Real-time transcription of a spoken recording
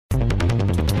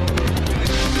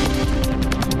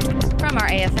From our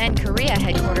AFN Korea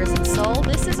headquarters in Seoul,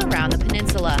 this is Around the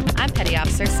Peninsula. I'm Petty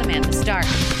Officer Samantha Stark.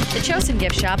 The Chosen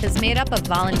Gift Shop is made up of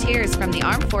volunteers from the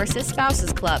Armed Forces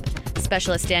Spouses Club.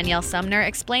 Specialist Danielle Sumner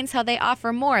explains how they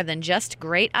offer more than just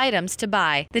great items to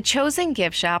buy. The Chosen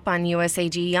Gift Shop on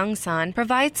USAG Yongsan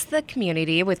provides the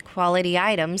community with quality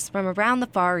items from around the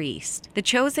Far East. The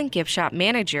Chosen Gift Shop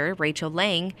manager, Rachel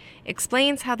Lang,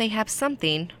 explains how they have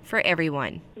something for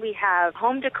everyone. We have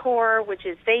home decor, which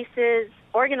is vases,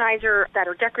 organizers that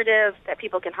are decorative that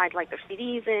people can hide like their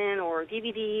CDs in or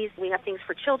DVDs. We have things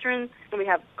for children, and we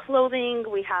have clothing.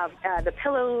 We have the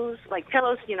pillows,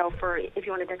 for if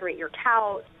you want to decorate your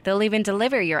couch. They'll even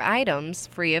deliver your items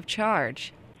free of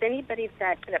charge. Anybody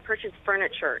that purchases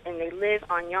furniture and they live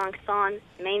on Yongsan,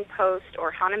 Main Post,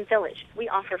 or Hanam Village, we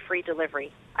offer free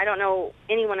delivery. I don't know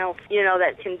anyone else,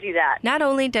 that can do that. Not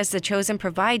only does the Chosen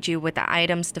provide you with the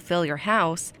items to fill your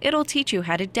house, it'll teach you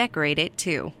how to decorate it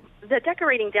too. The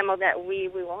decorating demo that we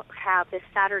will have this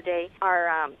Saturday,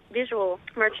 our visual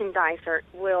merchandiser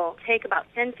will take about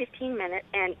 10-15 minutes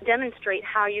and demonstrate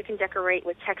how you can decorate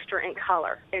with texture and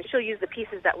color. And she'll use the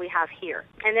pieces that we have here.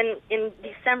 And then in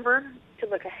December, to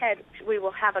look ahead, we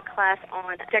will have a class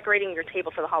on decorating your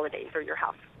table for the holidays or your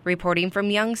house. Reporting from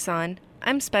Yongsan,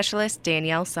 I'm Specialist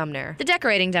Danielle Sumner. The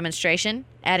decorating demonstration,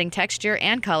 adding texture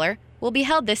and color, will be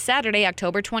held this Saturday,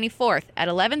 October 24th at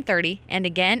 11:30 and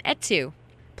again at 2.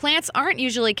 Plants aren't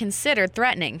usually considered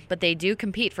threatening, but they do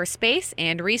compete for space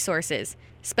and resources.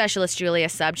 Specialist Julia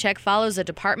Subcheck follows a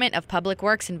Department of Public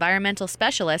Works environmental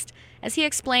specialist as he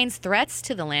explains threats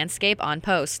to the landscape on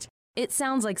post. It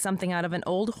sounds like something out of an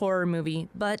old horror movie,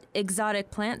 but exotic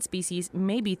plant species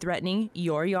may be threatening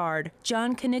your yard.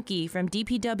 John Kanucki from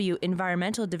DPW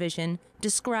Environmental Division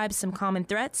describes some common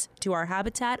threats to our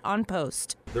habitat on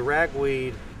post. The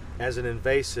ragweed, as an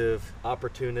invasive,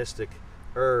 opportunistic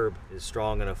herb, is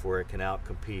strong enough where it can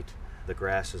outcompete the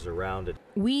grasses around it.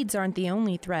 Weeds aren't the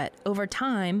only threat. Over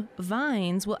time,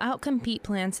 vines will outcompete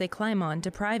plants they climb on,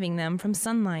 depriving them from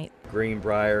sunlight.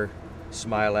 Greenbrier,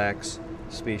 smilax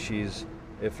species,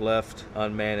 if left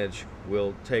unmanaged,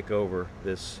 will take over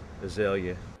this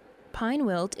azalea. Pine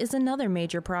wilt is another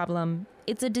major problem.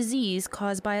 It's a disease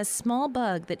caused by a small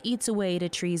bug that eats away at a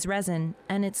tree's resin,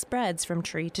 and it spreads from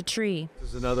tree to tree.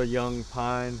 This is another young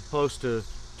pine, close to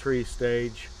tree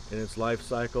stage in its life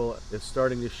cycle. It's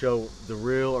starting to show the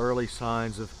real early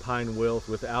signs of pine wilt,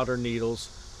 with outer needles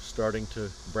starting to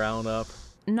brown up.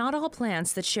 Not all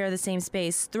plants that share the same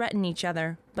space threaten each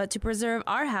other, but to preserve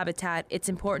our habitat, it's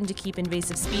important to keep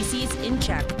invasive species in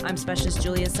check. I'm Specialist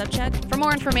Julia Subcheck. For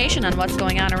more information on what's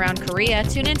going on around Korea,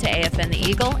 tune in to AFN The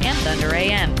Eagle and Thunder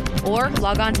AM, or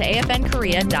log on to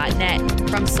afnkorea.net.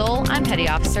 From Seoul, I'm Petty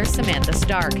Officer Samantha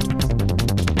Stark.